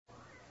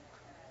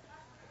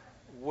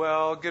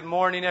Well, good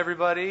morning,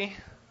 everybody.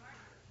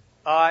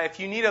 If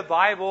you need a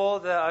Bible,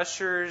 the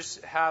ushers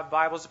have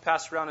Bibles to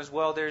pass around as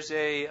well. There's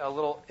a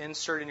little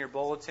insert in your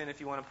bulletin if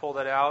you want to pull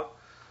that out.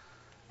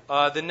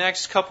 The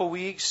next couple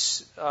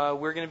weeks,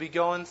 we're going to be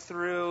going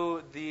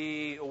through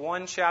the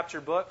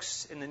one-chapter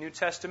books in the New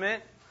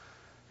Testament,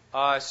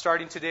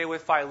 starting today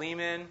with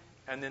Philemon,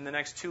 and then the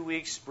next 2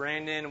 weeks,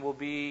 Brandon will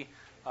be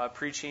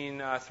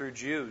preaching through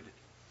Jude.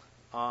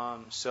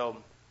 So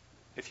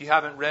if you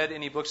haven't read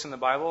any books in the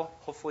Bible,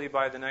 hopefully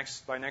by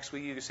next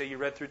week you can say you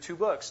read through two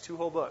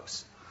whole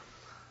books.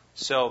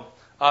 So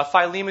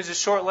Philemon is a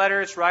short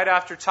letter. It's right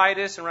after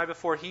Titus and right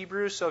before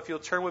Hebrews. So if you'll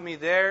turn with me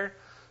there,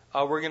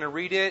 we're going to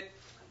read it.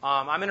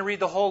 I'm going to read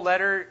the whole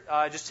letter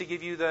just to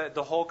give you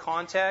the whole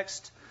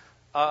context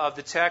of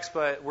the text,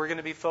 but we're going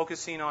to be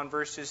focusing on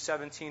verses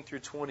 17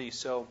 through 20.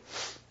 So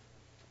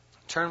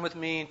turn with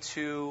me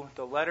to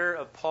the letter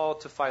of Paul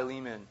to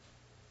Philemon.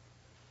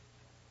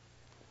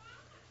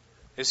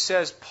 It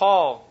says,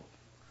 Paul,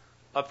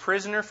 a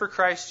prisoner for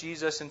Christ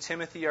Jesus, and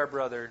Timothy our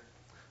brother,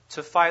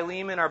 to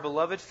Philemon our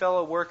beloved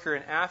fellow worker,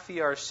 and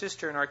Apphia our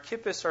sister, and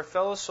Archippus our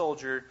fellow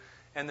soldier,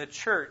 and the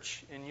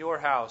church in your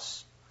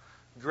house.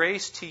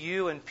 Grace to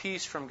you and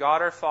peace from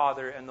God our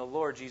Father and the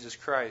Lord Jesus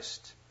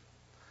Christ.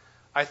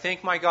 I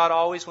thank my God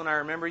always when I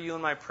remember you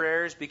in my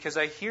prayers, because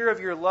I hear of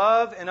your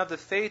love and of the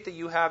faith that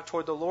you have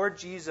toward the Lord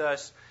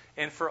Jesus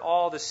and for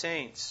all the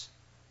saints.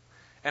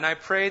 And I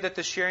pray that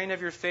the sharing of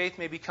your faith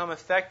may become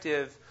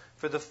effective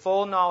for the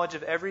full knowledge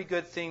of every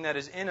good thing that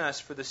is in us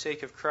for the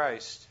sake of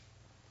Christ.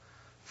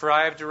 For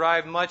I have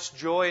derived much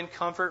joy and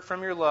comfort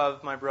from your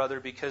love, my brother,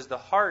 because the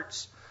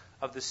hearts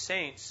of the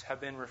saints have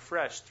been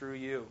refreshed through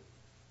you.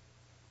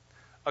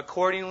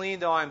 Accordingly,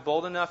 though I am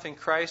bold enough in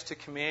Christ to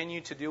command you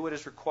to do what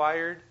is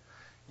required,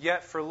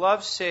 yet for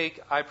love's sake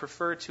I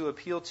prefer to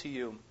appeal to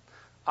you.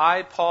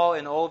 I, Paul,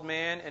 an old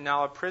man, and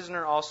now a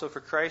prisoner also for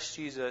Christ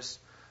Jesus,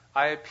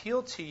 I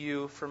appeal to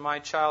you for my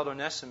child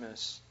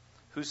Onesimus,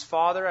 whose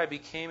father I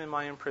became in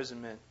my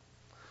imprisonment.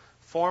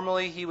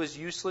 Formerly he was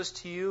useless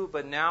to you,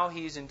 but now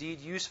he is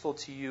indeed useful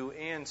to you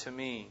and to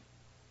me.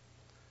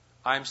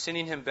 I am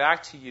sending him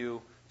back to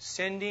you,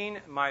 sending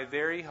my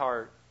very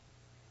heart.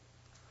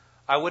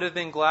 I would have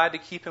been glad to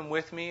keep him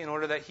with me in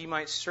order that he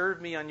might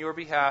serve me on your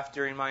behalf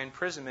during my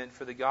imprisonment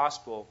for the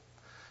gospel.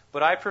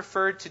 But I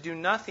preferred to do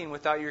nothing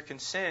without your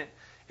consent,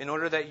 in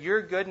order that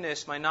your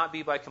goodness might not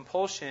be by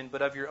compulsion,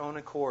 but of your own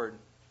accord.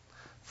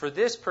 For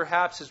this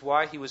perhaps is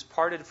why he was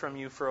parted from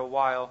you for a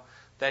while,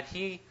 that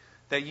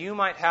you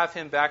might have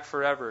him back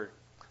forever,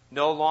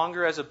 no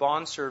longer as a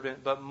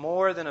bondservant, but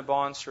more than a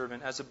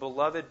bondservant, as a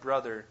beloved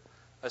brother,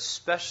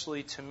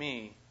 especially to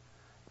me,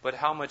 but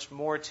how much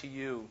more to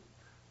you,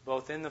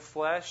 both in the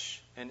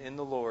flesh and in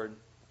the Lord.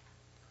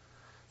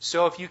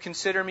 So if you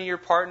consider me your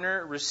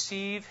partner,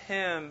 receive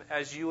him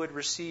as you would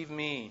receive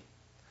me.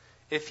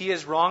 If he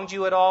has wronged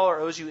you at all or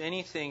owes you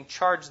anything,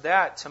 charge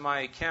that to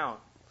my account.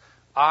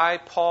 I,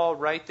 Paul,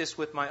 write this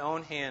with my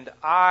own hand.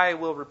 I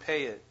will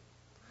repay it,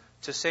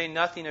 to say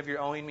nothing of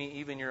your owing me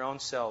even your own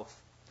self.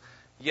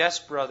 Yes,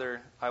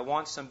 brother, I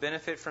want some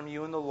benefit from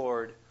you in the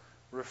Lord.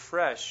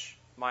 Refresh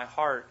my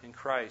heart in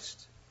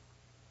Christ.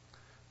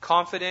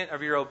 Confident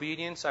of your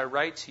obedience, I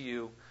write to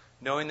you,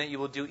 knowing that you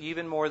will do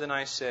even more than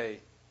I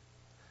say.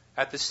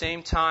 At the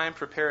same time,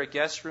 prepare a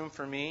guest room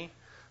for me,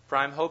 for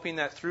I am hoping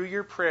that through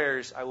your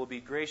prayers I will be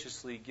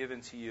graciously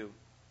given to you.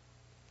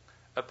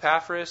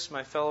 Epaphras,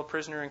 my fellow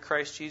prisoner in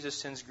Christ Jesus,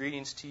 sends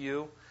greetings to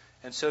you,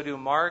 and so do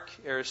Mark,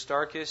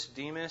 Aristarchus,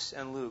 Demas,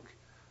 and Luke,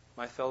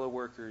 my fellow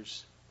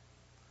workers.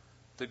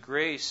 The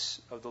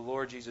grace of the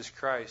Lord Jesus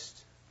Christ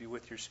be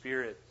with your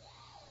spirit.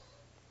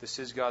 This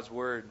is God's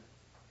Word.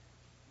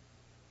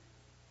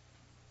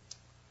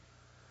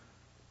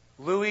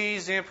 Louis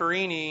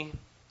Zamperini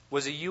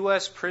was a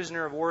U.S.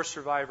 prisoner of war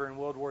survivor in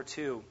World War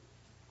II.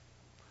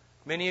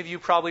 Many of you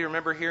probably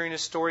remember hearing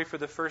his story for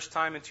the first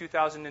time in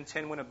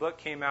 2010 when a book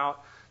came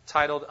out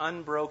titled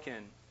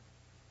Unbroken.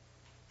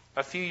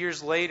 A few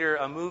years later,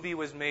 a movie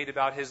was made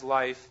about his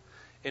life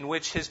in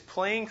which his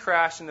plane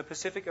crashed in the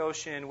Pacific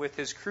Ocean with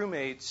his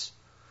crewmates,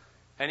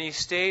 and he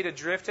stayed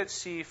adrift at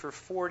sea for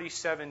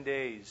 47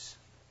 days.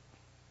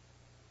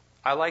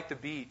 I like the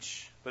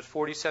beach, but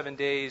 47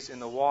 days in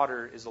the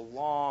water is a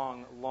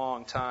long,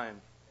 long time.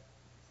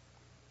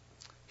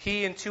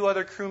 He and 2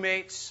 other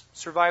crewmates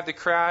survived the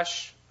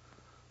crash,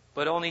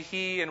 but only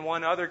he and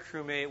 1 other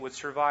crewmate would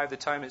survive the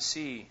time at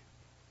sea.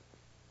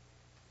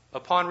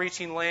 Upon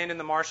reaching land in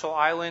the Marshall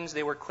Islands,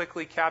 they were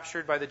quickly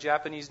captured by the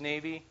Japanese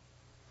Navy,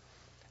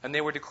 and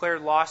they were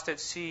declared lost at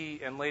sea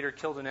and later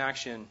killed in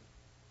action.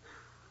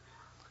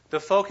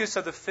 The focus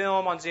of the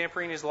film on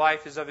Zamperini's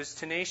life is of his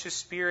tenacious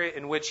spirit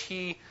in which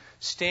he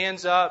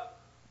stands up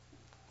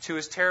to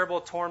his terrible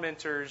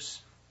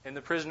tormentors in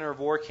the prisoner of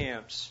war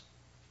camps.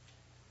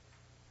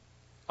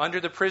 Under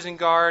the prison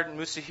guard,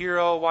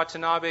 Musahiro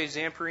Watanabe,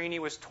 Zamperini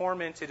was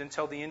tormented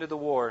until the end of the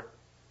war.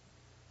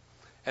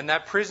 And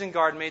that prison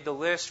guard made the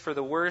list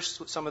for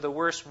some of the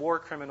worst war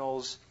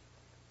criminals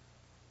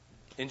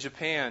in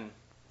Japan.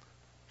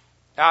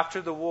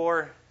 After the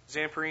war,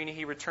 Zamperini,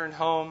 he returned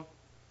home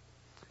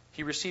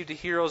He received a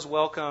hero's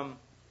welcome,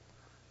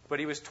 but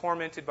he was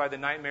tormented by the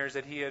nightmares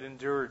that he had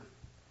endured.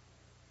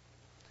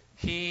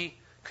 He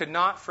could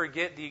not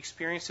forget the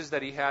experiences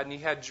that he had, and he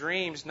had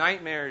dreams,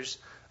 nightmares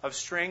of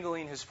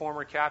strangling his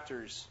former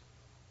captors.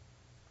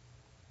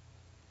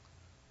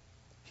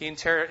 He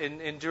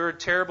endured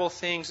terrible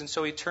things, and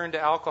so he turned to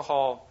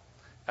alcohol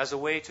as a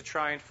way to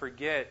try and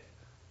forget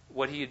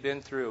what he had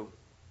been through.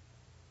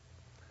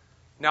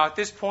 Now, at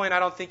this point, I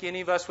don't think any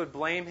of us would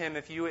blame him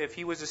if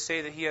he was to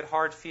say that he had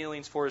hard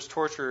feelings for his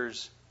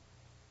torturers.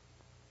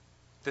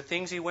 The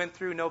things he went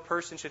through, no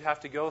person should have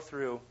to go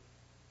through.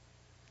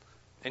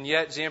 And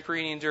yet,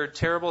 Zamperini endured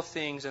terrible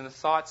things, and the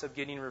thoughts of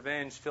getting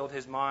revenge filled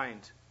his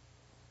mind.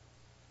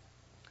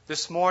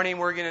 This morning,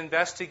 we're going to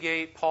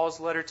investigate Paul's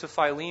letter to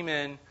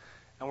Philemon,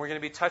 and we're going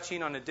to be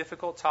touching on a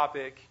difficult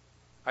topic,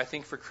 I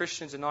think, for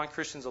Christians and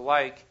non-Christians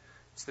alike.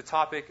 It's the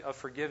topic of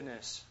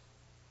forgiveness.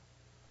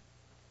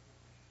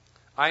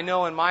 I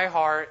know in my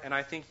heart, and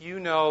I think you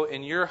know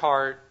in your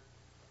heart,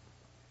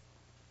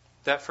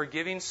 that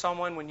forgiving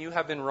someone when you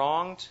have been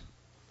wronged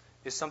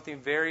is something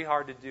very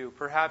hard to do,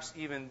 perhaps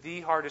even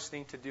the hardest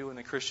thing to do in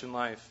the Christian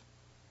life.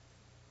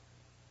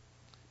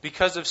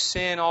 Because of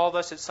sin, all of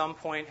us at some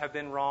point have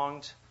been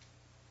wronged,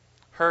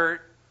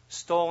 hurt,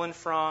 stolen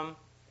from,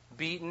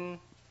 beaten,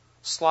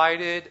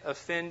 slighted,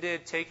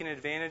 offended, taken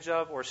advantage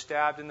of, or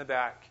stabbed in the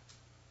back.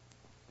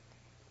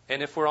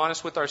 And if we're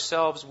honest with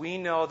ourselves, we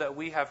know that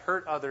we have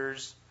hurt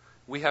others,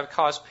 we have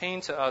caused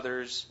pain to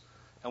others,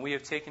 and we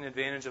have taken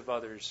advantage of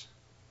others.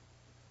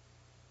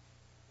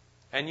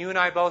 And you and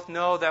I both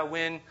know that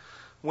when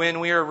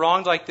we are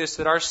wronged like this,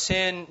 that our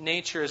sin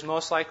nature is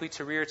most likely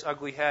to rear its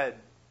ugly head.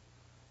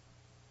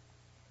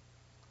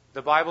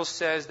 The Bible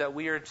says that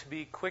we are to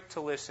be quick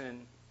to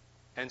listen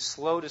and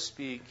slow to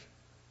speak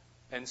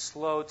and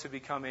slow to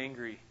become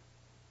angry.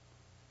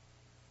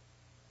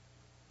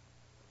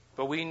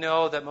 But we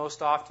know that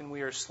most often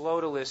we are slow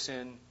to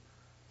listen,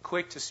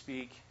 quick to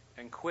speak,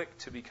 and quick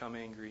to become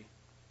angry.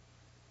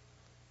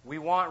 We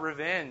want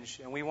revenge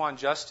and we want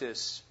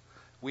justice.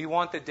 We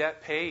want the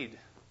debt paid.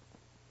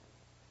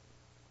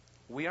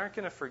 We aren't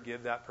going to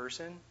forgive that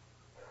person.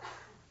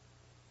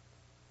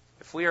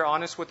 If we are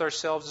honest with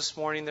ourselves this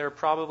morning, there are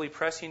probably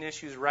pressing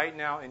issues right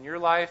now in your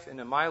life and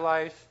in my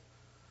life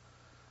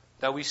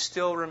that we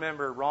still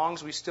remember,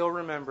 wrongs we still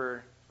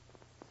remember,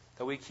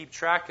 that we keep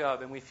track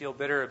of and we feel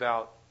bitter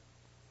about.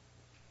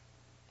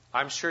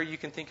 I'm sure you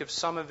can think of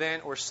some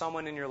event or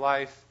someone in your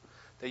life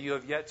that you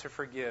have yet to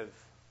forgive.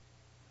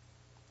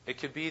 It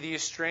could be the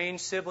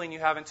estranged sibling you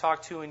haven't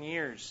talked to in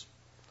years.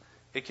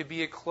 It could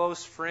be a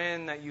close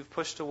friend that you've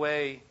pushed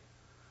away,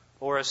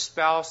 or a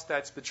spouse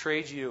that's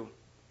betrayed you.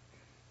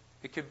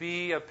 It could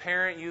be a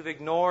parent you've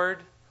ignored,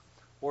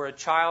 or a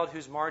child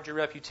who's marred your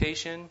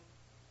reputation.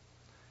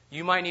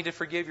 You might need to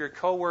forgive your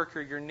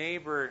coworker, your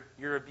neighbor,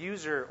 your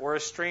abuser, or a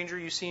stranger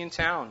you see in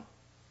town.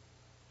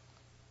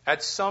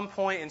 At some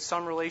point in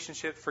some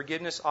relationship,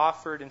 forgiveness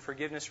offered and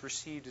forgiveness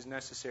received is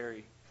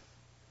necessary.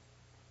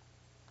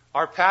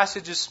 Our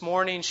passage this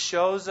morning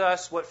shows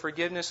us what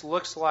forgiveness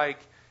looks like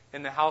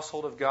in the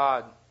household of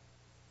God.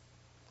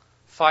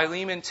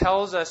 Philemon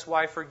tells us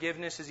why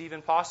forgiveness is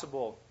even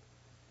possible.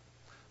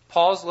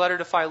 Paul's letter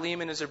to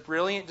Philemon is a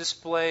brilliant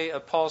display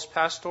of Paul's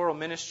pastoral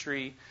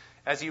ministry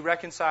as he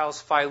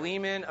reconciles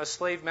Philemon, a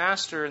slave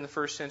master in the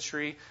first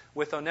century,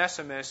 with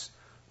Onesimus,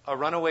 a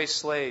runaway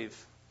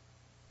slave.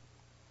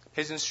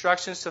 His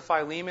instructions to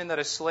Philemon that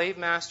a slave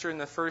master in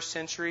the first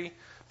century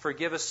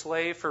forgive a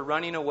slave for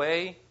running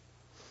away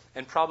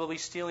and probably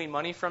stealing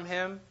money from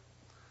him,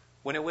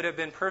 when it would have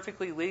been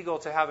perfectly legal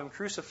to have him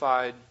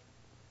crucified,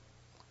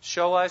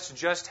 show us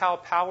just how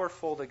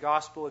powerful the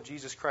gospel of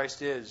Jesus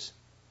Christ is.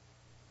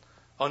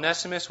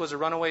 Onesimus was a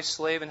runaway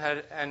slave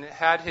and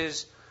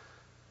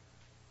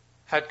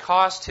had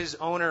cost his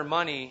owner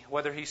money,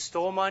 whether he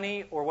stole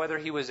money or whether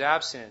he was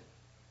absent.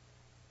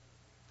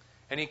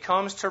 And he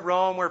comes to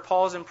Rome where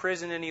Paul's in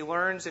prison, and he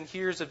learns and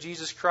hears of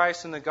Jesus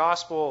Christ and the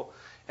gospel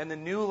and the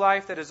new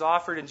life that is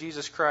offered in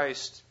Jesus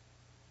Christ.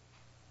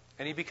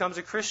 And he becomes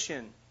a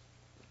Christian.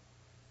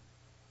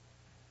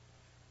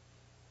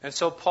 And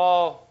so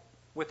Paul,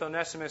 with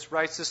Onesimus,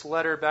 writes this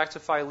letter back to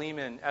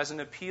Philemon as an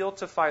appeal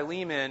to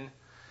Philemon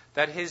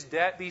that his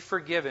debt be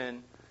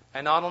forgiven,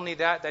 and not only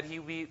that, that he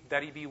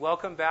be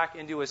welcomed back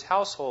into his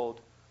household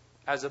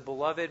as a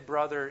beloved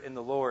brother in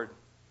the Lord.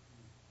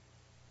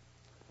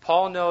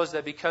 Paul knows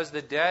that because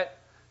the debt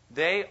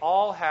they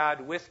all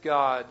had with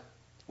God,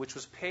 which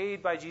was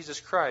paid by Jesus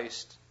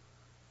Christ,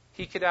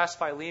 he could ask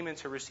Philemon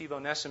to receive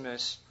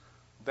Onesimus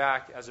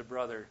back as a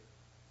brother.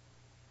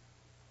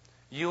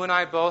 You and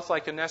I both,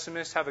 like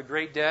Onesimus, have a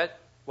great debt,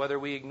 whether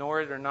we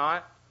ignore it or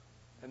not,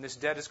 and this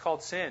debt is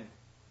called sin.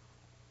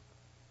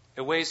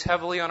 It weighs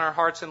heavily on our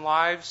hearts and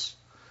lives.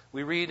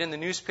 We read in the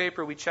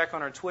newspaper, we check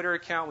on our Twitter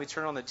account, we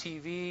turn on the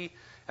TV,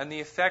 and the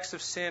effects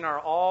of sin are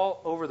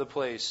all over the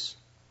place.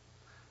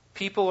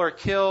 People are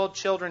killed,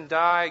 children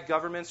die,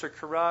 governments are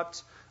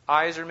corrupt,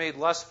 eyes are made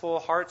lustful,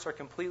 hearts are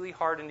completely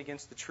hardened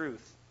against the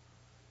truth.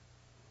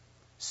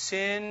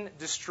 Sin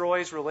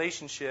destroys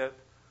relationship,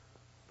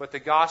 but the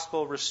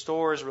gospel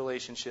restores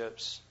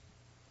relationships.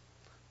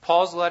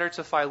 Paul's letter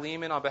to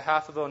Philemon on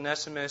behalf of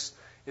Onesimus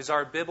is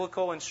our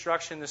biblical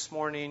instruction this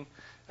morning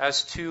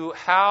as to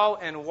how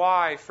and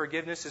why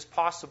forgiveness is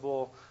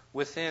possible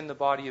within the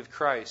body of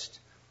Christ.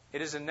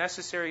 It is a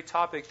necessary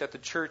topic that the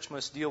church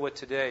must deal with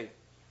today.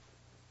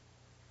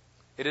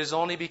 It is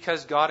only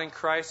because God in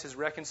Christ has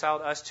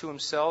reconciled us to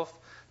Himself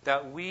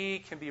that we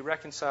can be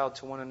reconciled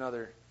to one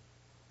another.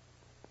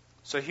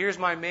 So here's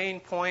my main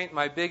point,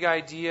 my big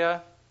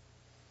idea,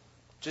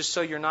 just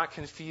so you're not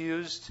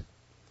confused.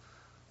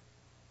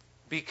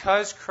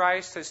 Because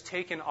Christ has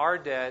taken our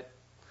debt,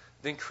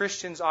 then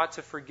Christians ought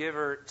to forgive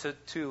her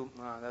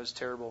that was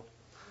terrible.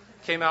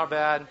 Came out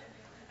bad.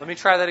 Let me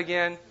try that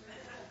again.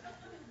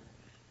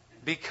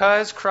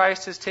 Because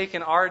Christ has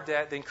taken our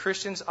debt, then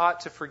Christians ought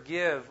to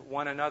forgive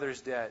one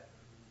another's debt.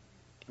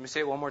 Let me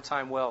say it one more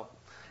time well.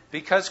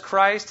 Because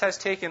Christ has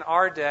taken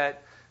our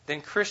debt,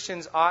 then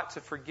Christians ought to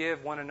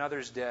forgive one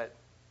another's debt.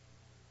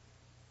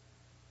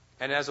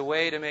 And as a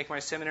way to make my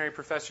seminary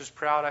professors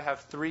proud, I have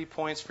 3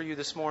 points for you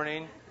this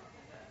morning.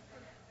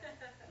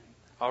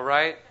 All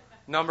right?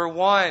 Number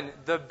 1,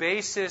 the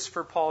basis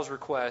for Paul's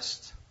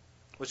request,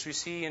 which we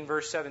see in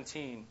verse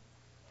 17.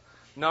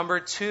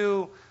 Number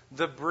 2,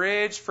 the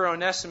bridge for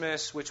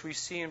Onesimus, which we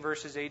see in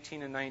verses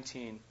 18 and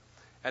 19.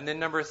 And then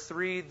number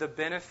 3, the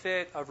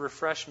benefit of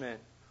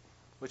refreshment,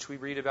 which we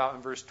read about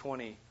in verse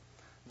 20.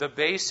 The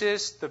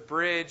basis, the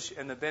bridge,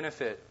 and the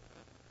benefit.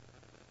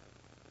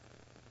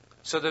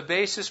 So the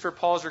basis for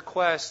Paul's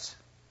request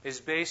is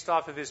based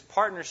off of his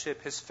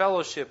partnership, his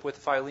fellowship with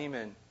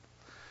Philemon.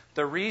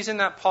 The reason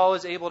that Paul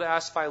is able to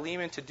ask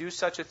Philemon to do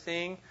such a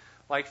thing,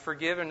 like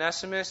forgive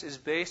Onesimus, is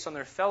based on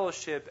their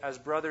fellowship as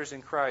brothers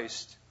in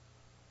Christ.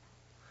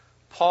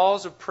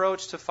 Paul's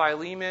approach to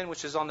Philemon,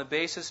 which is on the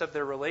basis of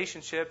their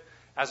relationship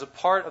as a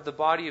part of the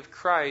body of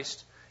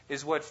Christ,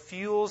 is what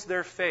fuels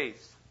their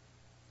faith.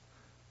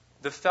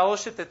 The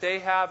fellowship that they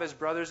have as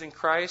brothers in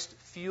Christ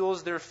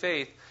fuels their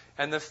faith.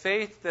 And the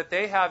faith that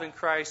they have in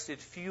Christ, it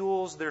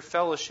fuels their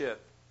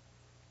fellowship.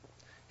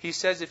 He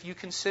says, if you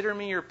consider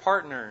me your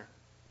partner,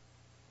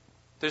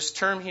 this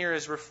term here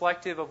is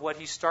reflective of what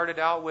he started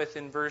out with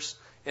in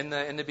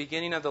the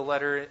beginning of the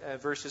letter,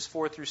 verses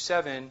 4 through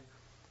 7,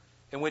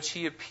 in which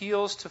he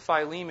appeals to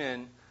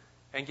Philemon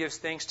and gives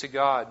thanks to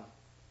God.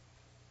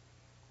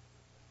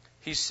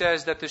 He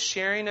says that the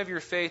sharing of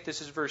your faith,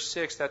 this is verse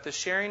 6, that the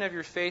sharing of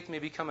your faith may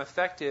become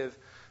effective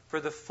for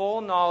the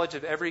full knowledge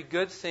of every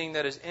good thing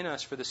that is in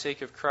us for the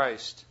sake of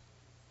Christ.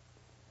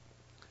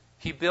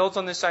 He builds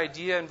on this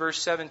idea in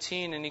verse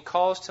 17, and he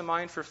calls to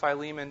mind for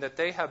Philemon that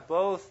they have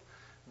both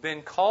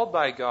been called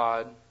by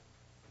God,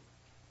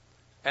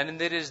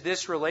 and it is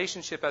this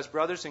relationship as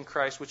brothers in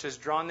Christ which has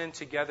drawn them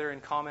together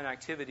in common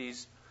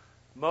activities,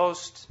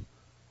 most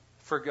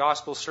for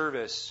gospel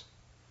service.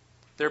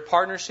 Their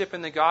partnership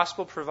in the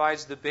gospel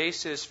provides the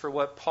basis for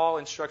what Paul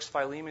instructs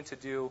Philemon to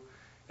do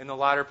in the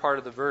latter part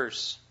of the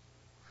verse.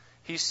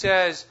 He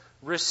says,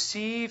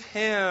 receive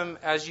him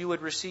as you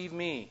would receive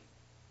me.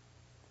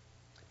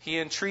 He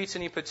entreats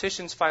and he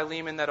petitions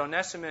Philemon that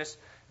Onesimus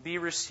be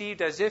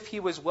received as if he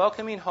was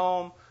welcoming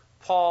home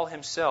Paul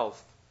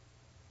himself.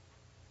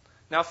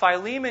 Now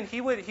Philemon, he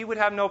would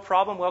have no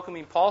problem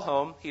welcoming Paul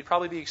home. He'd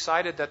probably be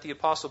excited that the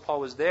Apostle Paul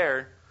was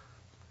there.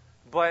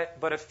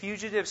 But a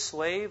fugitive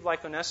slave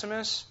like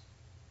Onesimus,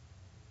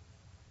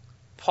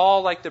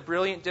 Paul, like the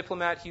brilliant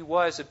diplomat he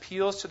was,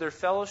 appeals to their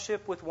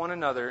fellowship with one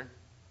another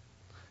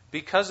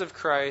because of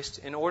Christ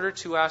in order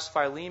to ask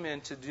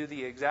Philemon to do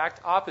the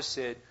exact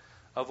opposite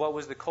of what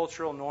was the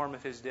cultural norm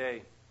of his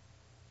day.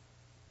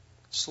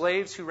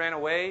 Slaves who ran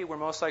away were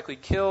most likely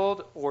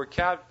killed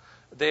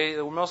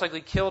they were most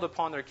likely killed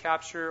upon their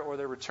capture or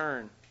their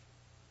return.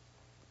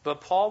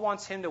 But Paul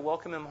wants him to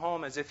welcome him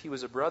home as if he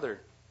was a brother.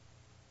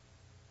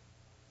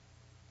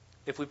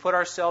 If we put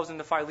ourselves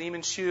into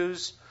Philemon's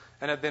shoes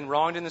and have been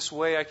wronged in this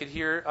way, I could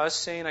hear us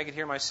saying, I could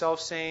hear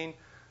myself saying,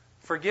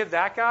 forgive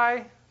that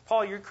guy?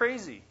 Paul, you're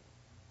crazy.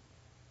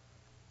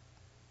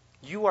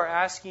 You are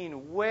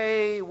asking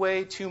way,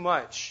 way too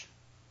much.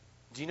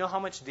 Do you know how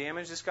much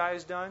damage this guy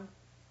has done?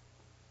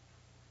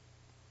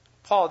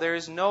 Paul, there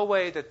is no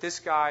way that this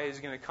guy is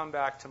going to come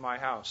back to my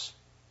house.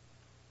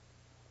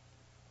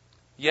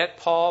 Yet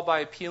Paul,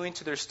 by appealing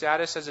to their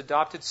status as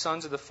adopted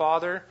sons of the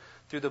Father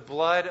through the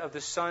blood of the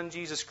Son,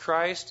 Jesus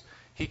Christ,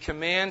 he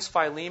commands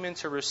Philemon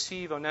to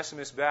receive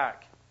Onesimus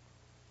back.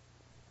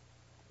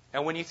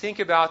 And when you think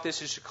about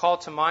this, it should call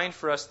to mind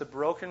for us the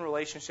broken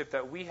relationship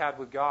that we had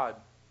with God.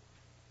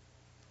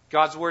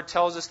 God's Word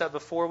tells us that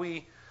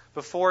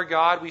before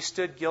God we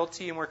stood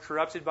guilty and were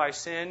corrupted by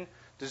sin,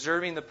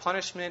 deserving the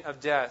punishment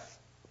of death.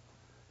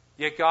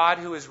 Yet God,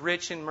 who is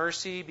rich in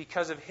mercy,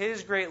 because of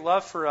His great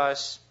love for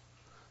us,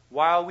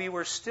 while we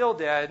were still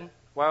dead,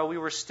 while we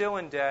were still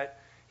in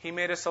debt, He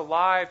made us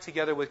alive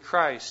together with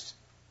Christ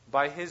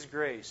by His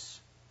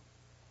grace.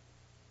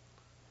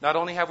 Not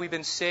only have we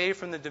been saved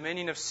from the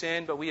dominion of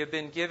sin, but we have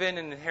been given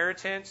an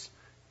inheritance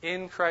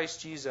in Christ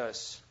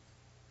Jesus.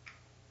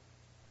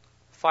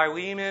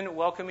 Philemon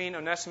welcoming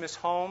Onesimus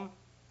home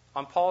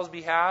on Paul's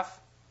behalf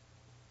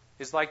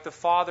is like the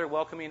Father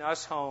welcoming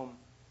us home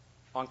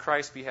on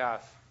Christ's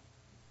behalf.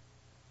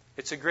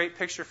 It's a great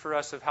picture for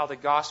us of how the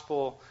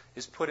gospel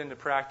is put into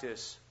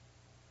practice.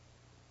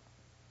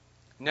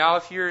 Now,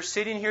 if you're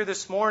sitting here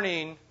this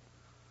morning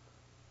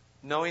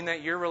knowing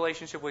that your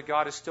relationship with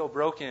God is still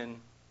broken,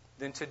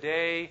 then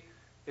today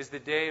is the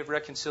day of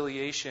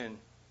reconciliation.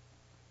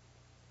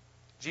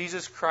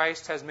 Jesus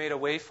Christ has made a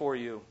way for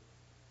you.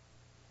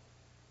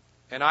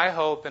 And I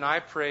hope and I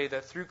pray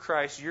that through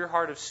Christ your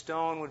heart of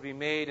stone would be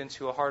made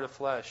into a heart of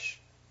flesh.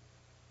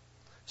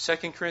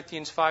 2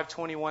 Corinthians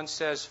 5:21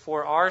 says,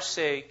 "For our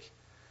sake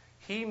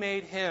he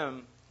made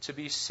him to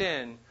be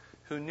sin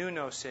who knew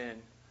no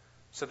sin,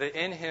 so that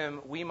in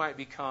him we might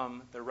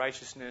become the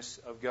righteousness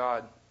of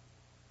God."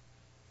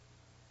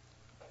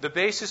 The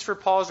basis for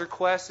Paul's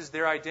request is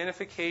their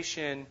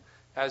identification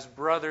as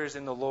brothers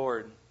in the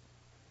Lord.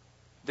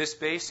 This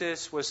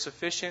basis was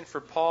sufficient for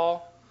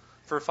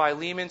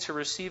Philemon to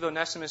receive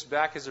Onesimus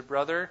back as a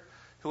brother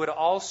who had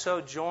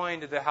also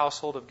joined the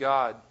household of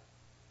God.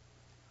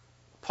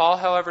 Paul,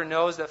 however,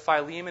 knows that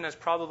Philemon has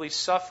probably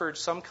suffered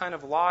some kind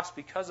of loss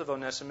because of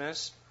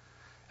Onesimus,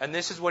 and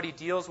this is what he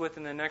deals with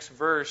in the next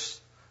verse,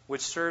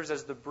 which serves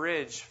as the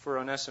bridge for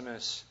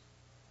Onesimus.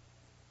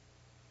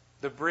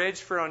 The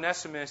bridge for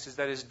Onesimus is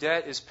that his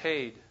debt is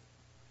paid.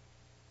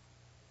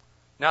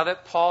 Now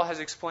that Paul has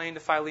explained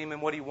to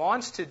Philemon what he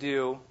wants to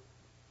do,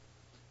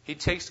 he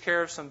takes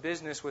care of some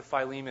business with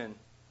Philemon.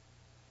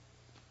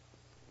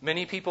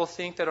 Many people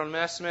think that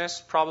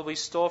Onesimus probably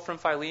stole from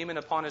Philemon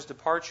upon his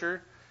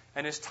departure,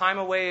 and his time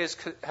away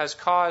has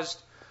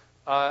caused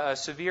a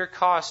severe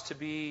cost to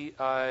be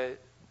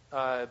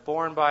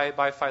borne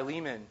by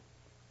Philemon.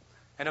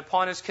 And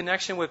upon his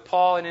connection with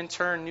Paul and in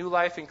turn new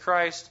life in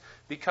Christ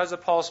because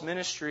of Paul's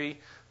ministry,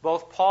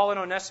 both Paul and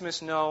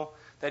Onesimus know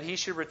that he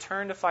should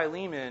return to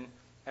Philemon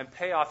and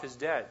pay off his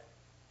debt.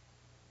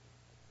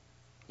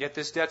 Yet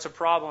this debt's a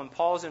problem.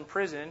 Paul's in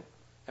prison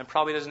and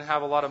probably doesn't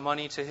have a lot of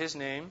money to his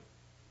name.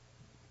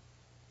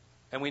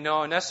 And we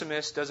know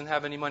Onesimus doesn't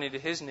have any money to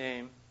his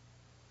name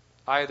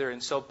either.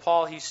 And so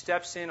Paul, he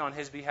steps in on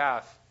his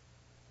behalf.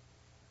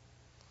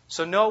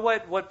 So know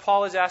what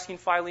Paul is asking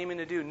Philemon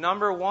to do.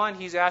 Number one,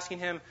 he's asking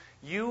him,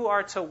 you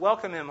are to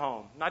welcome him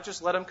home. Not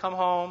just let him come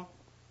home.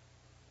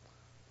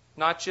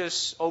 Not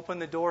just open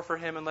the door for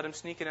him and let him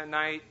sneak in at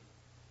night.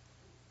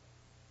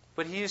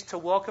 But he is to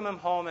welcome him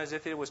home as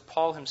if it was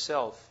Paul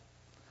himself.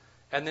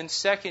 And then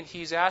second,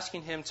 he's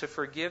asking him to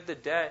forgive the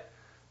debt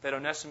that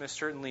Onesimus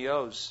certainly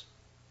owes.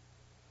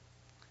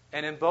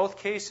 And in both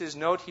cases,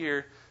 note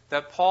here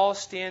that Paul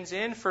stands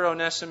in for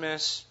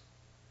Onesimus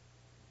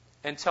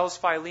and tells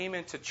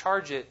Philemon to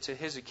charge it to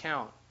his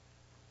account.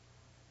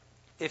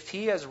 If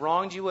he has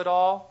wronged you at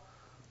all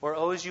or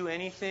owes you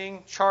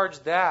anything, charge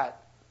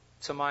that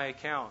to my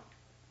account.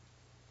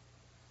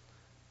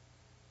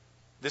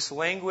 This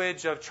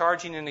language of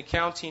charging and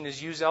accounting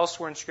is used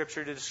elsewhere in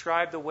Scripture to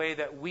describe the way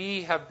that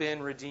we have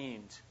been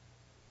redeemed.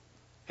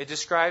 It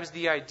describes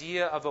the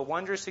idea of a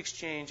wondrous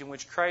exchange in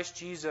which Christ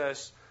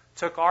Jesus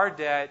took our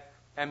debt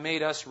and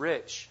made us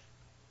rich.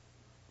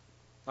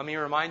 Let me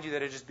remind you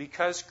that it is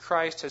because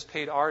Christ has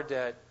paid our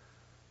debt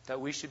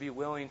that we should be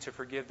willing to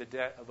forgive the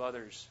debt of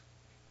others.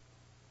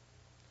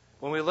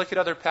 When we look at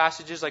other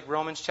passages like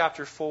Romans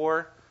chapter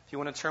 4, if you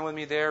want to turn with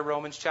me there,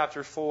 Romans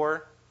chapter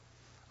 4,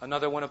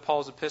 another one of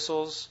Paul's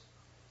epistles.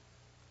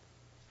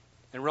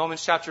 In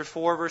Romans chapter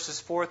 4, verses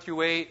 4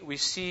 through 8, we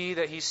see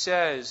that he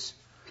says,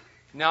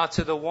 "Now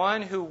to the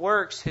one who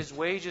works, his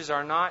wages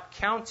are not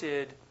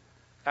counted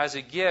as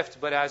a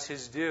gift, but as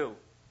his due.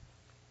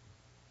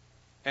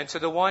 And to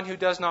the one who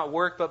does not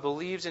work, but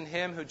believes in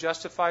him who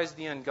justifies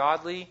the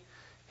ungodly,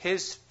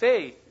 his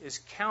faith is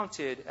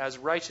counted as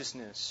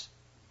righteousness.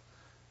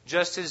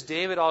 Just as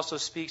David also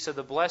speaks of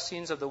the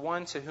blessings of the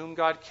one to whom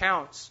God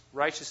counts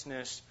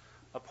righteousness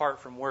apart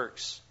from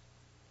works.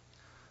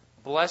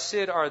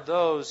 Blessed are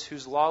those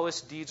whose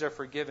lawless deeds are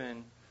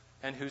forgiven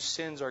and whose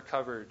sins are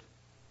covered.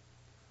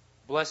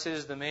 Blessed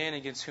is the man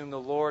against whom the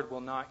Lord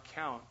will not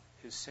count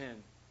his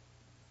sin."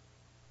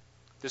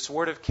 This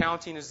word of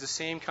counting is the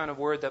same kind of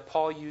word that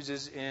Paul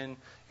uses in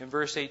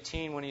verse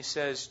 18 when he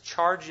says,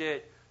 "Charge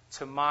it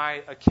to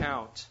my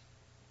account."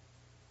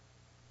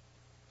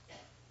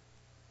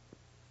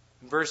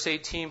 In verse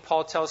 18,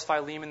 Paul tells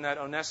Philemon that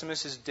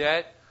Onesimus'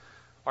 debt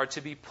are to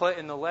be put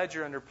in the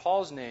ledger under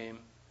Paul's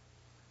name,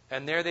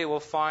 and there they will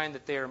find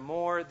that they are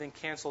more than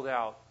canceled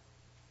out.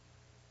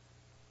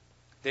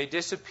 They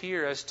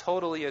disappear as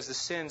totally as the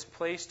sins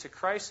placed to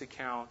Christ's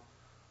account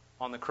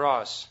on the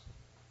cross.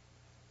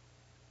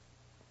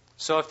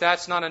 So if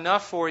that's not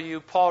enough for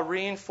you, Paul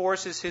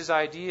reinforces his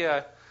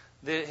idea,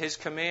 his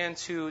command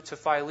to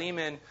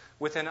Philemon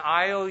with an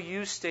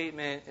IOU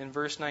statement in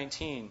verse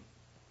 19.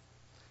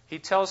 He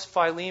tells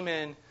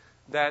Philemon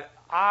that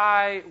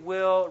I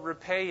will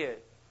repay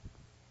it.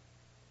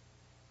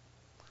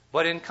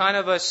 But in kind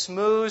of a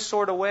smooth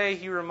sort of way,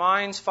 he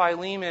reminds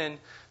Philemon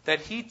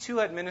that he too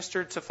had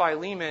ministered to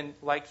Philemon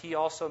like he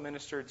also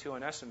ministered to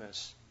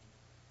Onesimus.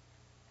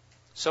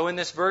 So in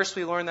this verse,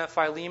 we learn that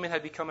Philemon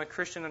had become a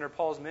Christian under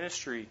Paul's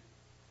ministry.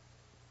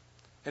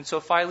 And so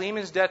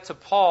Philemon's debt to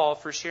Paul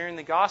for sharing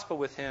the gospel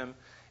with him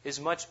is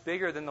much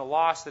bigger than the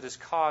loss that is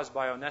caused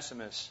by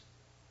Onesimus.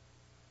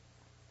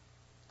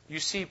 You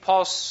see,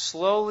 Paul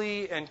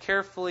slowly and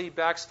carefully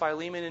backs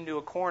Philemon into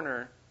a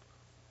corner.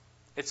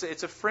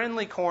 It's a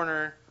friendly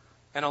corner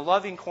and a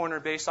loving corner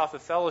based off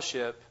of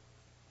fellowship.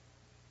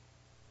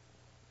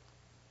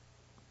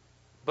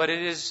 But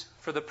it is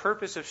for the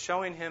purpose of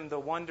showing him the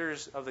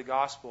wonders of the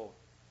gospel.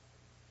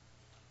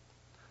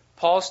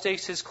 Paul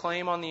stakes his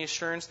claim on the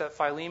assurance that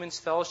Philemon's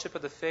fellowship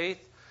of the faith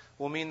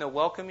will mean the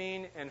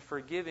welcoming and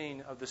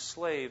forgiving of the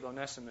slave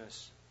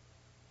Onesimus.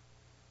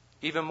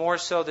 Even more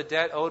so, the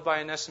debt owed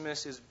by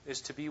Onesimus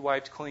is to be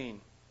wiped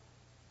clean.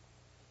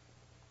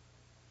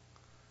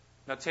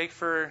 Now take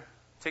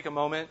a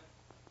moment.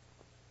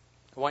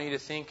 I want you to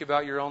think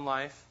about your own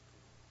life.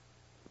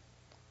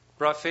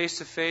 Brought face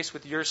to face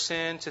with your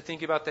sin, to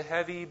think about the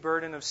heavy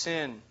burden of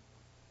sin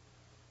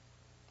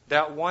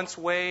that once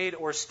weighed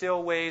or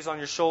still weighs on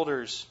your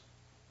shoulders.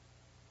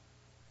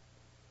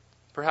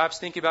 Perhaps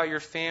think about your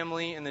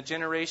family and the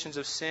generations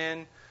of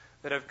sin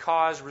that have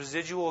caused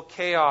residual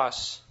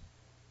chaos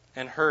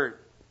and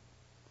hurt.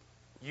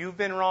 You've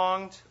been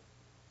wronged,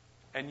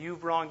 and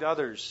you've wronged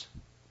others.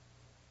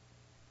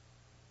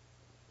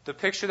 The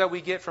picture that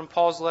we get from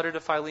Paul's letter to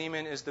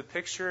Philemon is the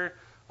picture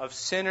of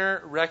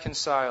sinner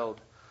reconciled,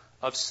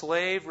 of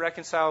slave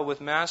reconciled with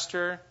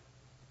master,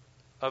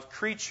 of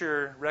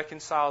creature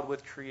reconciled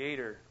with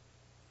Creator.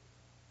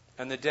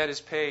 And the debt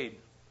is paid.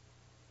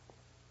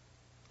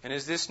 And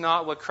is this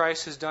not what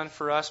Christ has done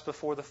for us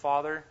before the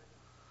Father?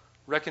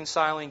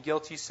 Reconciling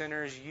guilty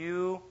sinners,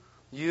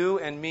 you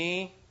and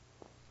me,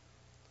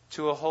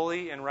 to a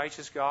holy and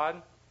righteous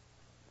God?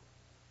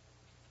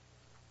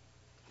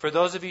 For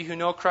those of you who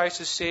know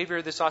Christ as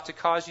Savior, this ought to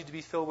cause you to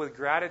be filled with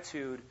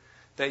gratitude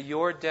that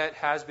your debt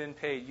has been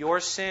paid. Your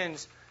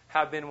sins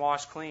have been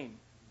washed clean.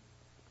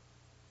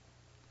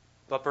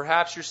 But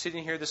perhaps you're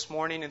sitting here this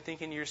morning and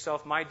thinking to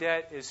yourself, my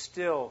debt is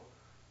still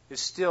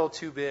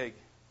too big.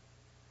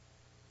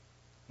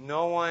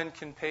 No one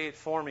can pay it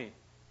for me.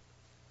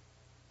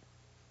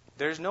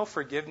 There's no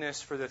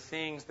forgiveness for the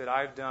things that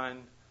I've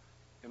done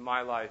in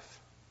my life.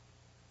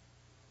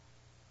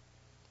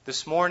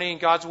 This morning,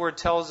 God's Word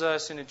tells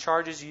us, and it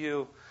charges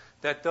you,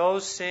 that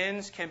those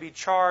sins can be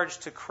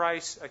charged to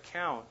Christ's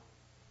account.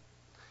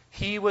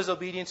 He was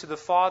obedient to the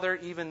Father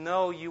even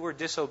though you were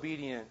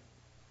disobedient.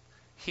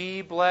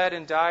 He bled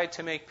and died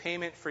to make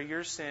payment for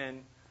your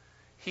sin.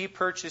 He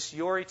purchased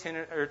your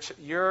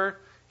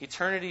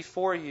eternity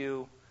for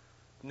you,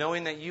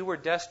 knowing that you were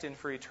destined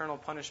for eternal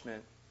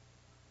punishment.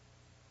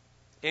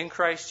 In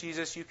Christ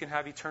Jesus, you can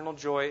have eternal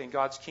joy in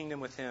God's kingdom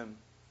with Him.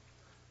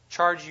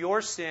 Charge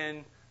your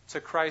sin to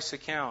Christ's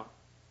account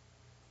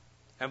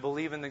and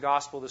believe in the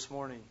gospel this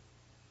morning.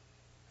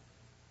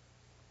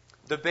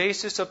 The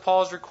basis of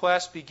Paul's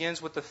request begins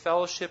with the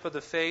fellowship of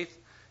the faith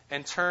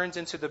and turns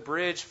into the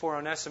bridge for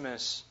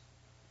Onesimus.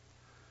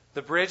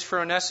 The bridge for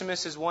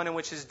Onesimus is one in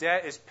which his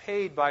debt is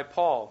paid by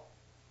Paul.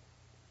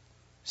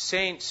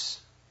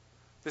 Saints,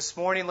 this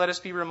morning let us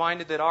be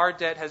reminded that our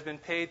debt has been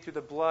paid through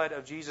the blood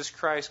of Jesus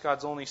Christ,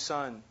 God's only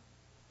Son.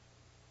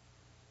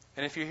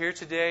 And if you're here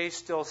today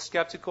still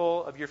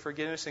skeptical of your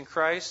forgiveness in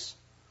Christ,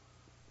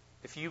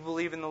 if you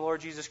believe in the Lord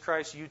Jesus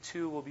Christ, you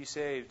too will be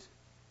saved.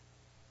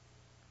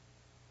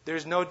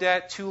 There's no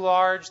debt too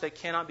large that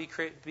cannot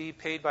be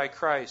paid by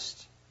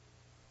Christ.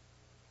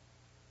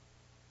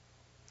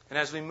 And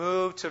as we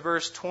move to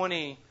verse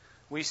 20,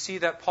 we see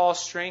that Paul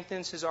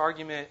strengthens his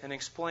argument and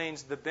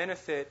explains the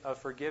benefit of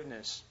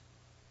forgiveness.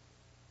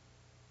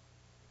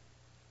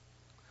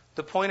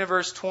 The point of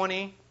verse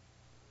 20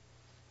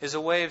 is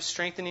a way of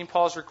strengthening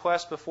Paul's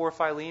request before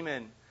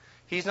Philemon.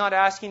 He's not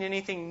asking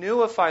anything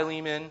new of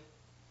Philemon,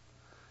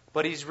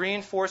 but he's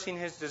reinforcing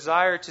his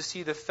desire to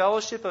see the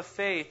fellowship of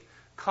faith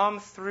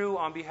come through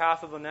on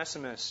behalf of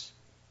Onesimus.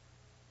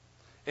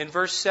 In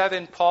verse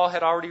 7, Paul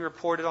had already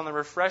reported on the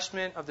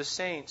refreshment of the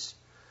saints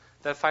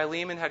that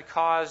Philemon had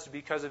caused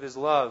because of his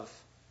love.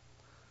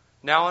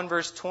 Now in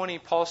verse 20,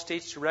 Paul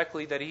states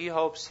directly that he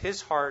hopes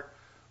his heart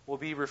will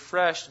be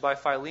refreshed by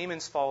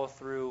Philemon's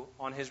follow-through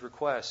on his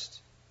request.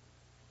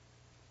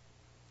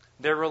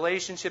 Their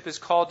relationship is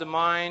called to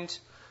mind,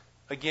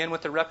 again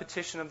with the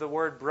repetition of the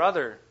word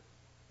brother.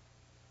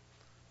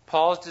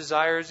 Paul's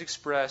desire is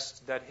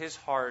expressed that his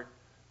heart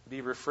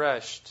be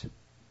refreshed.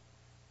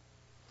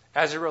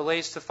 As it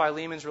relates to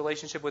Philemon's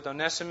relationship with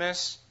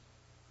Onesimus,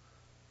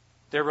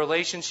 their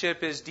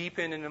relationship is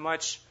deepened in a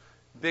much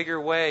bigger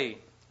way.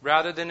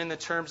 Rather than in the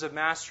terms of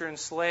master and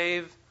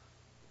slave,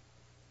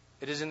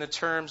 it is in the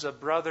terms of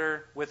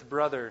brother with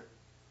brother.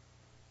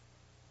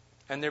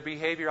 And their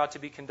behavior ought to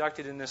be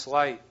conducted in this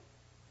light.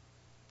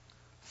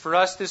 For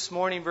us this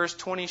morning, verse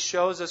 20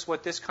 shows us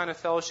what this kind of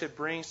fellowship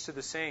brings to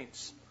the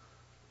saints,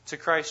 to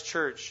Christ's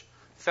church.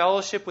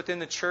 Fellowship within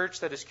the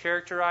church that is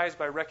characterized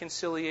by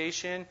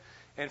reconciliation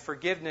and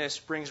forgiveness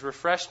brings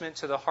refreshment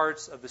to the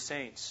hearts of the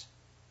saints.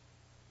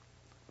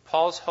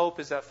 Paul's hope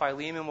is that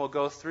Philemon will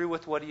go through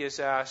with what he has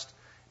asked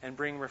and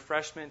bring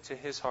refreshment to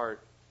his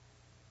heart.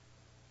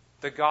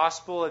 The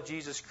gospel of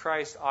Jesus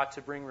Christ ought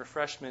to bring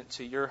refreshment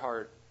to your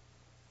heart.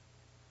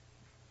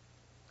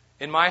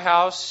 In my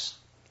house,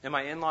 in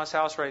my in-laws'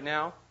 house right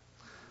now,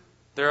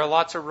 there are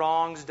lots of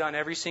wrongs done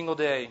every single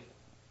day.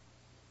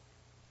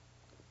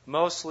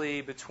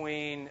 Mostly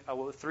between a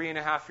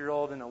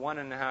 3.5-year-old and a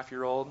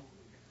 1.5-year-old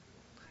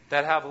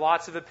that have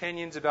lots of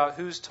opinions about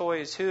whose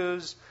toy is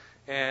whose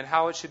and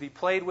how it should be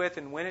played with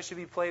and when it should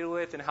be played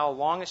with and how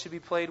long it should be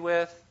played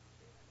with.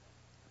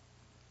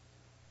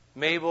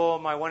 Mabel,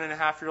 my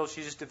 1.5-year-old,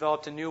 she just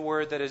developed a new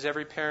word that is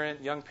every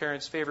parent, young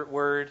parent's favorite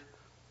word.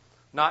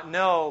 Not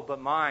no, but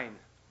mine.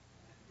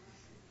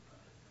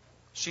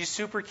 She's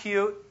super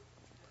cute,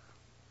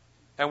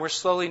 and we're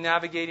slowly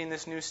navigating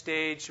this new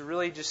stage. She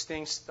really just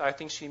thinks, I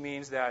think she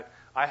means that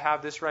I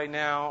have this right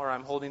now, or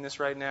I'm holding this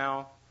right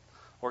now,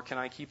 or can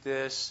I keep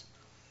this?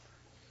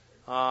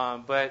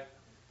 But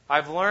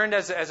I've learned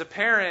as a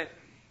parent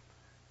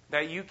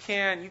that you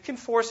can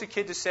force a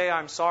kid to say,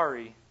 I'm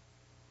sorry.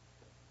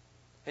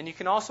 And you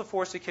can also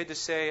force a kid to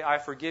say, I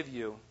forgive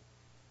you.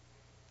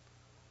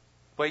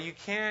 But you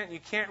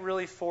can't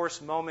really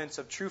force moments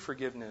of true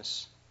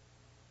forgiveness.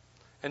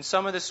 And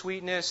some of the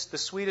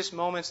sweetest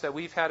moments that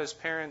we've had as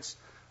parents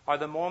are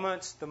the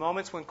moments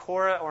when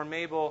Cora or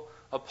Mabel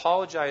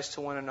apologize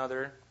to one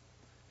another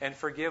and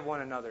forgive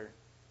one another.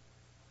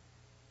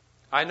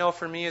 I know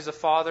for me as a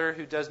father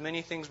who does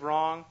many things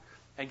wrong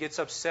and gets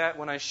upset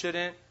when I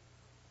shouldn't,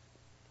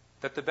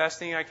 that the best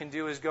thing I can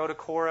do is go to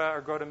Cora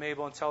or go to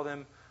Mabel and tell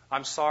them,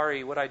 I'm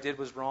sorry, what I did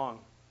was wrong.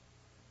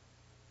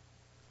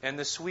 And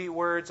the sweet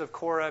words of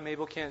Cora,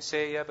 Mabel can't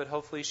say it yet, but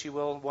hopefully she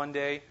will one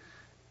day.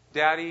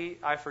 Daddy,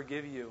 I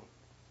forgive you.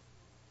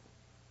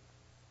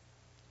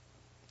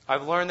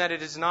 I've learned that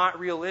it is not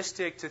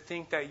realistic to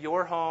think that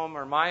your home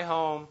or my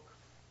home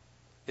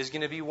is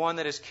going to be one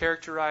that is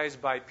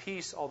characterized by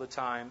peace all the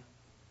time.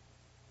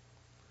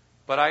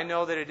 But I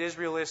know that it is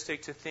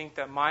realistic to think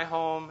that my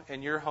home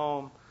and your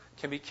home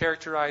can be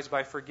characterized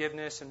by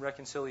forgiveness and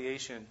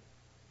reconciliation.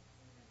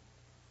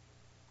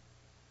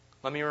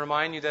 Let me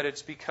remind you that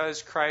it's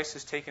because Christ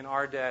has taken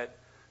our debt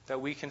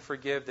that we can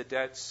forgive the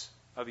debts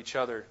of each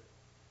other.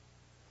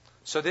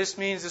 So this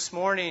means this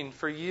morning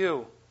for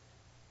you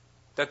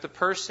that the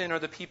person or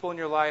the people in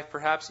your life,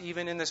 perhaps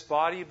even in this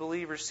body of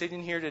believers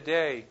sitting here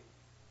today,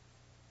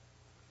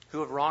 who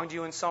have wronged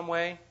you in some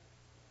way,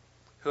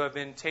 who have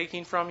been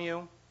taking from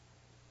you,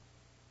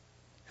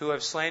 who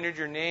have slandered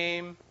your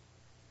name,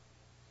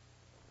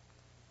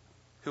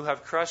 who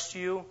have crushed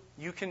you,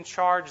 you can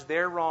charge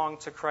their wrong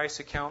to Christ's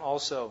account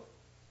also.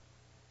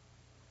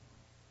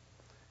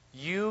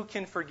 You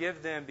can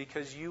forgive them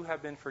because you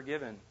have been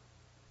forgiven.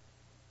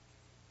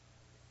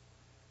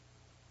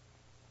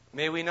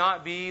 May we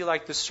not be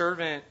like the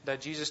servant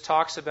that Jesus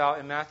talks about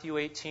in Matthew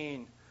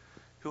 18,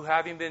 who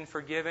having been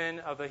forgiven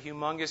of a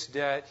humongous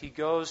debt, he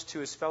goes to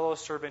his fellow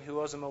servant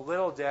who owes him a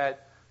little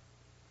debt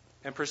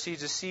and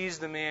proceeds to seize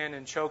the man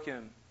and choke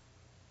him.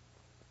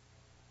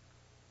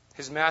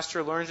 His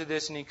master learns of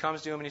this and he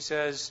comes to him and he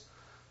says,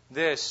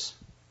 "This,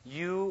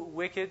 you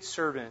wicked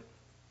servant,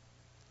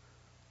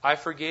 I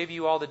forgave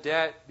you all the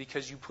debt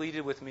because you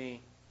pleaded with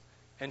me.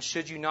 And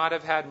should you not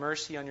have had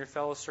mercy on your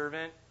fellow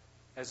servant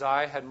as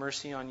I had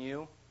mercy on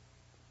you?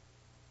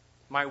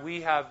 Might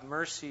we have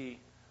mercy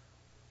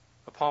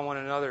upon one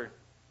another?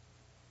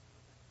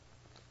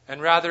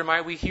 And rather,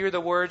 might we hear the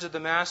words of the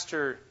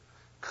Master,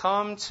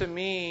 'Come to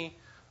me,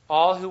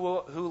 all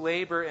who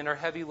labor and are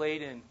heavy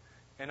laden,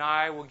 and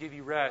I will give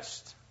you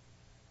rest.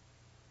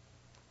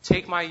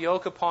 Take my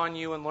yoke upon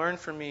you and learn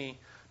from me,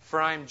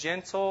 for I am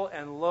gentle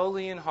and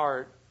lowly in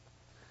heart,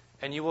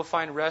 and you will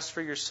find rest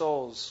for your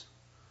souls.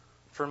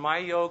 For my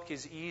yoke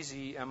is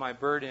easy and my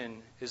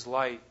burden is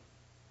light.'"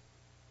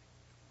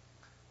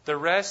 The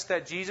rest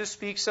that Jesus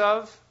speaks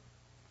of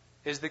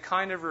is the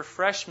kind of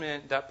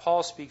refreshment that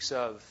Paul speaks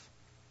of.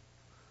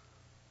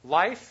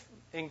 Life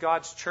in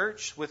God's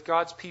church with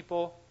God's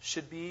people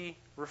should be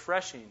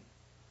refreshing.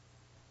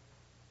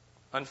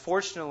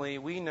 Unfortunately,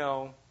 we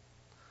know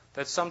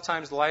that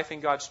sometimes life in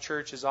God's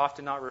church is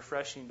often not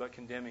refreshing but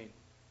condemning.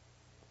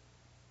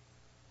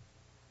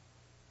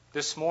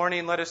 This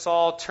morning, let us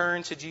all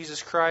turn to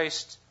Jesus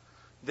Christ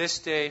this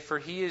day, for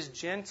He is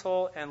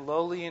gentle and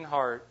lowly in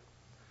heart,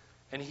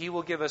 and He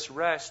will give us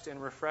rest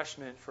and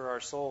refreshment for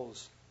our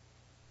souls.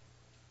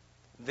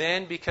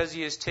 Then, because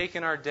He has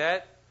taken our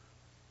debt,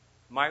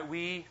 might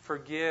we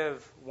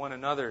forgive one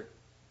another.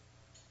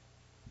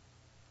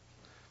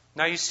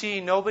 Now you see,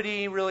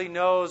 nobody really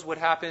knows what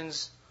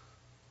happens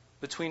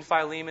between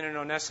Philemon and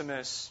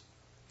Onesimus.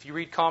 If you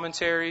read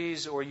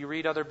commentaries or you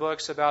read other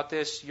books about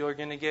this, you're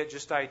going to get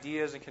just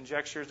ideas and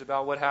conjectures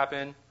about what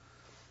happened.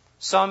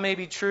 Some may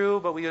be true,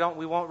 but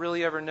we won't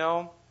really ever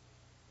know.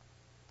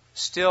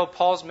 Still,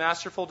 Paul's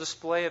masterful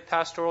display of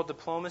pastoral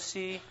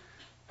diplomacy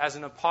as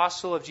an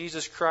apostle of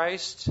Jesus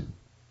Christ,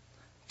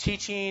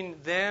 teaching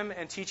them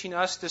and teaching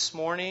us this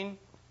morning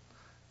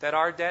that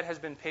our debt has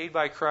been paid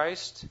by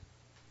Christ,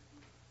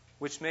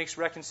 which makes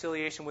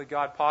reconciliation with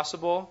God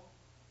possible.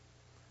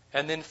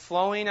 And then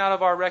flowing out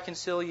of our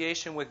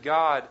reconciliation with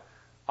God,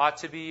 ought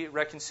to be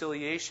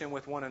reconciliation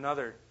with one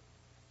another.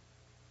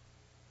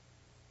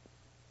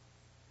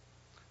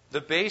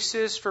 The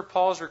basis for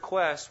Paul's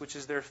request, which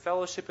is their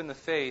fellowship in the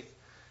faith,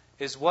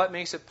 is what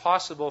makes it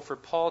possible for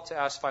Paul to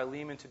ask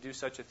Philemon to do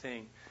such a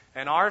thing.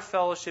 And our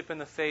fellowship in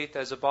the faith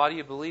as a body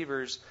of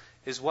believers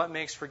is what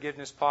makes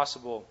forgiveness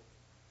possible.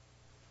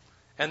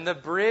 And the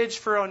bridge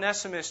for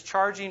Onesimus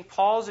charging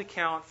Paul's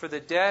account for the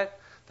debt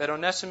that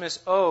Onesimus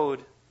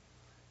owed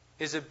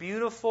is a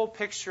beautiful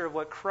picture of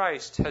what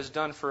Christ has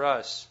done for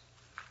us.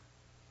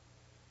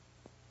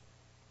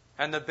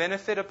 And the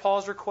benefit of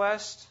Paul's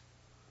request,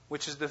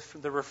 which is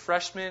the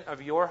refreshment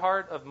of your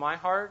heart, of my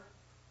heart,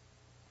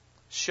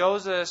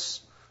 shows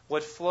us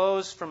what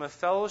flows from a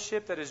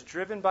fellowship that is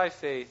driven by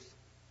faith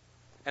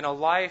and a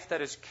life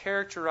that is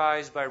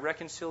characterized by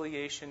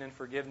reconciliation and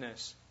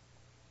forgiveness.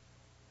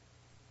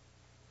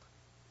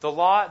 The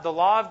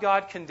law of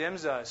God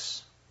condemns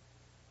us,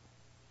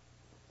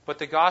 but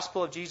the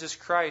gospel of Jesus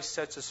Christ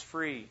sets us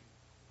free.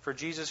 For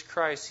Jesus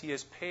Christ, He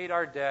has paid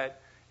our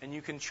debt, and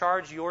you can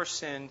charge your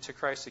sin to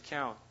Christ's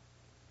account.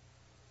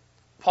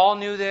 Paul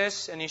knew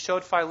this, and he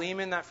showed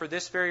Philemon that for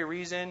this very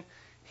reason,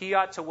 he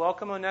ought to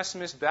welcome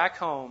Onesimus back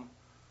home,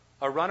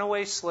 a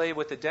runaway slave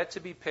with a debt to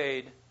be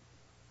paid,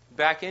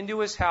 back into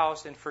his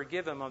house and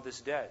forgive him of this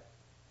debt.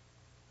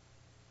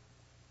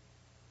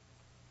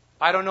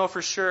 I don't know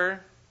for sure.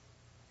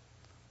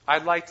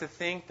 I'd like to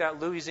think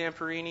that Louis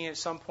Zamperini at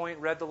some point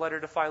read the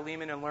letter to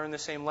Philemon and learned the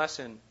same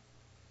lesson.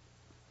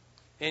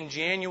 In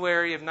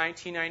January of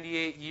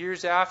 1998,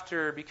 years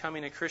after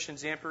becoming a Christian,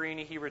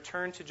 Zamperini, he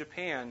returned to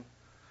Japan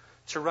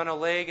to run a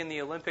leg in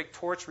the Olympic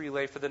torch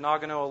relay for the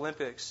Nagano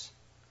Olympics.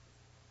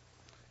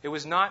 It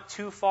was not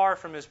too far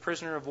from his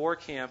prisoner of war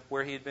camp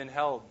where he had been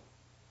held.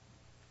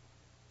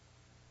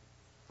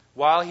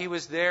 While he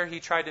was there, he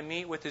tried to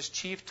meet with his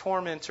chief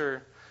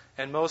tormentor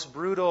and most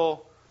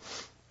brutal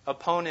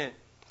opponent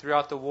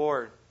throughout the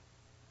war.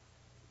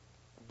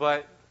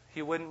 But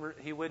he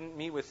wouldn't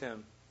meet with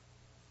him.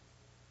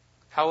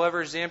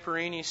 However,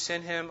 Zamperini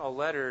sent him a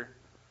letter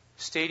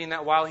stating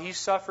that while he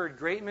suffered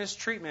great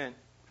mistreatment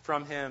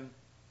from him,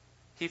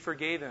 he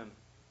forgave him.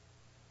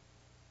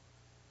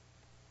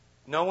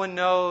 No one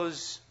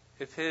knows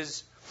if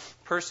his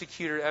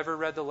persecutor ever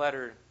read the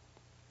letter,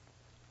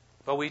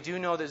 but we do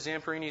know that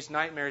Zamperini's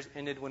nightmares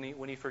ended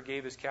when he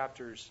forgave his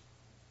captors.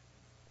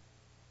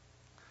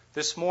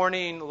 This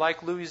morning,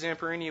 like Louis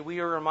Zamperini, we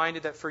are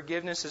reminded that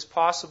forgiveness is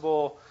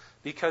possible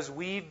because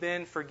we've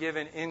been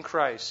forgiven in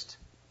Christ.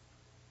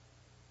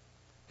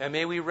 And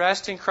may we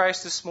rest in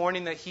Christ this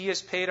morning that He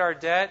has paid our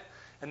debt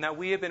and that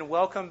we have been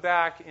welcomed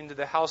back into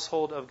the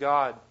household of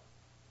God.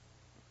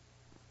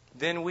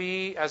 Then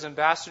we, as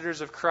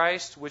ambassadors of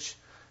Christ, which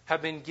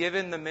have been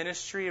given the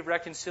ministry of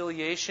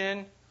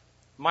reconciliation,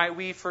 might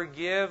we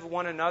forgive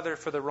one another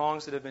for the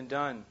wrongs that have been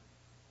done.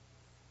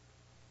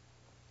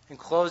 In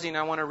closing,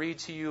 I want to read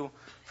to you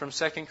from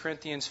 2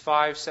 Corinthians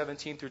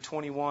 5:17 through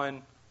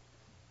 21,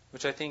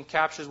 which I think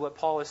captures what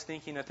Paul is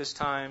thinking at this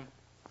time.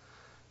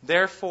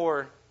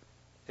 Therefore,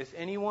 if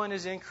anyone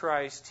is in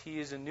Christ, he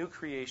is a new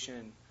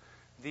creation.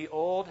 The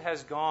old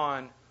has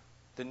gone,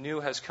 the new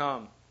has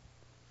come.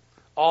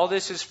 All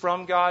this is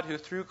from God, who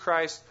through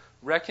Christ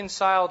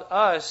reconciled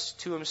us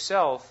to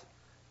Himself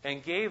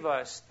and gave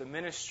us the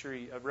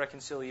ministry of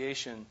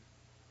reconciliation.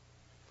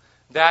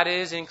 That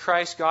is, in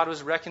Christ God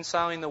was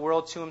reconciling the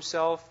world to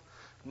Himself,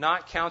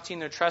 not counting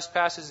their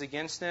trespasses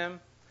against them,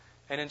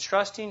 and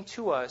entrusting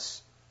to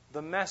us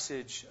the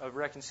message of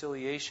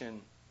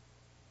reconciliation.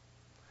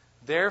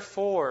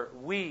 Therefore,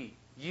 we,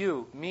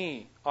 you,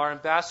 me, are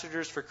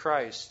ambassadors for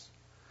Christ,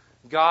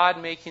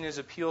 God making His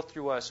appeal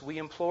through us. We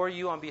implore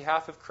you on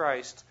behalf of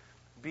Christ,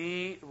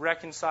 be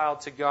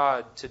reconciled to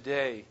God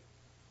today.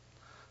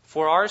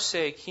 For our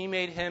sake, He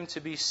made Him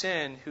to be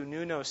sin who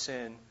knew no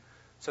sin,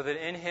 so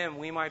that in Him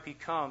we might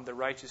become the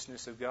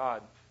righteousness of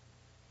God.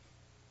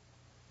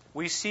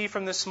 We see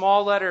from the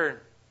small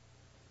letter,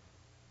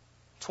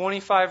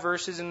 25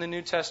 verses in the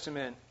New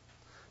Testament,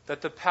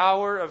 that the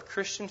power of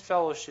Christian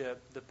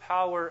fellowship, the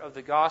power of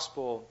the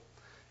gospel,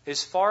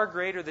 is far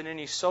greater than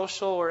any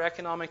social or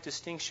economic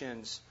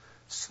distinctions.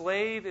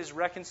 Slave is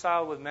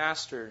reconciled with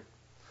master.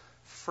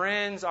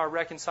 Friends are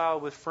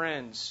reconciled with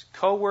friends.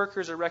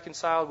 Co-workers are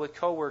reconciled with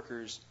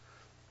co-workers.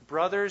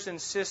 Brothers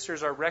and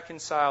sisters are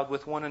reconciled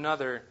with one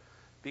another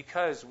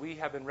because we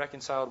have been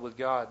reconciled with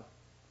God.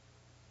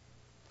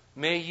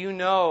 May you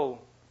know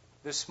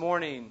this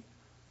morning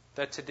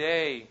that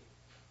today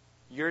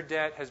your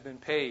debt has been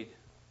paid.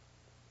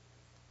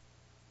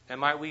 And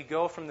might we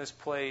go from this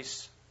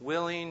place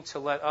willing to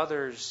let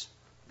others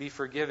be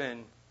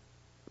forgiven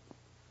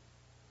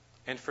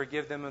and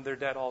forgive them of their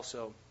debt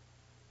also.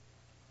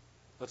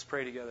 Let's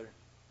pray together.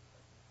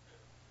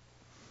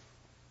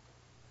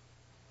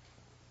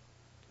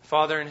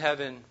 Father in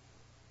heaven,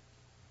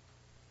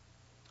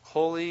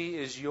 holy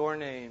is your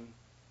name.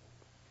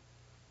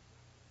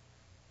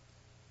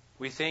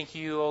 We thank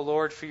you, O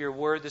Lord, for your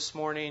word this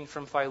morning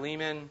from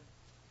Philemon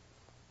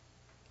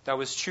that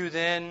was true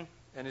then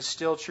and is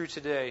still true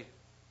today and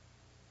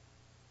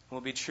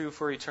will be true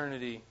for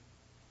eternity.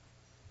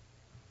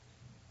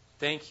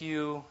 Thank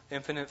you,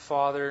 infinite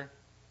Father,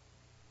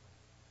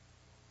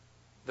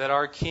 that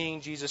our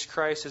King, Jesus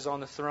Christ, is on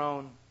the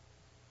throne.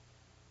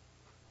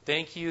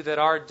 Thank you that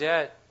our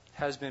debt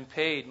has been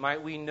paid.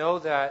 Might we know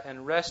that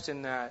and rest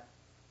in that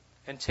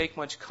and take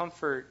much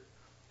comfort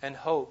and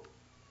hope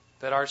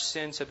that our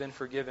sins have been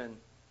forgiven.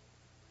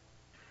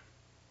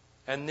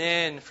 And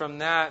then from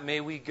that,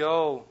 may we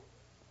go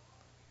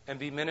and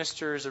be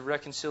ministers of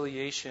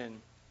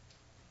reconciliation.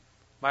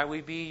 Might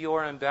we be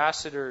your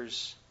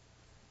ambassadors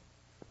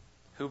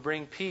who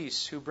bring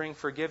peace, who bring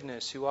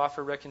forgiveness, who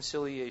offer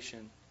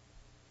reconciliation.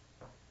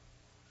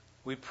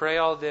 We pray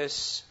all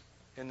this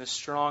in the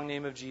strong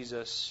name of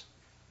Jesus.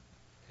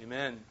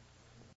 Amen.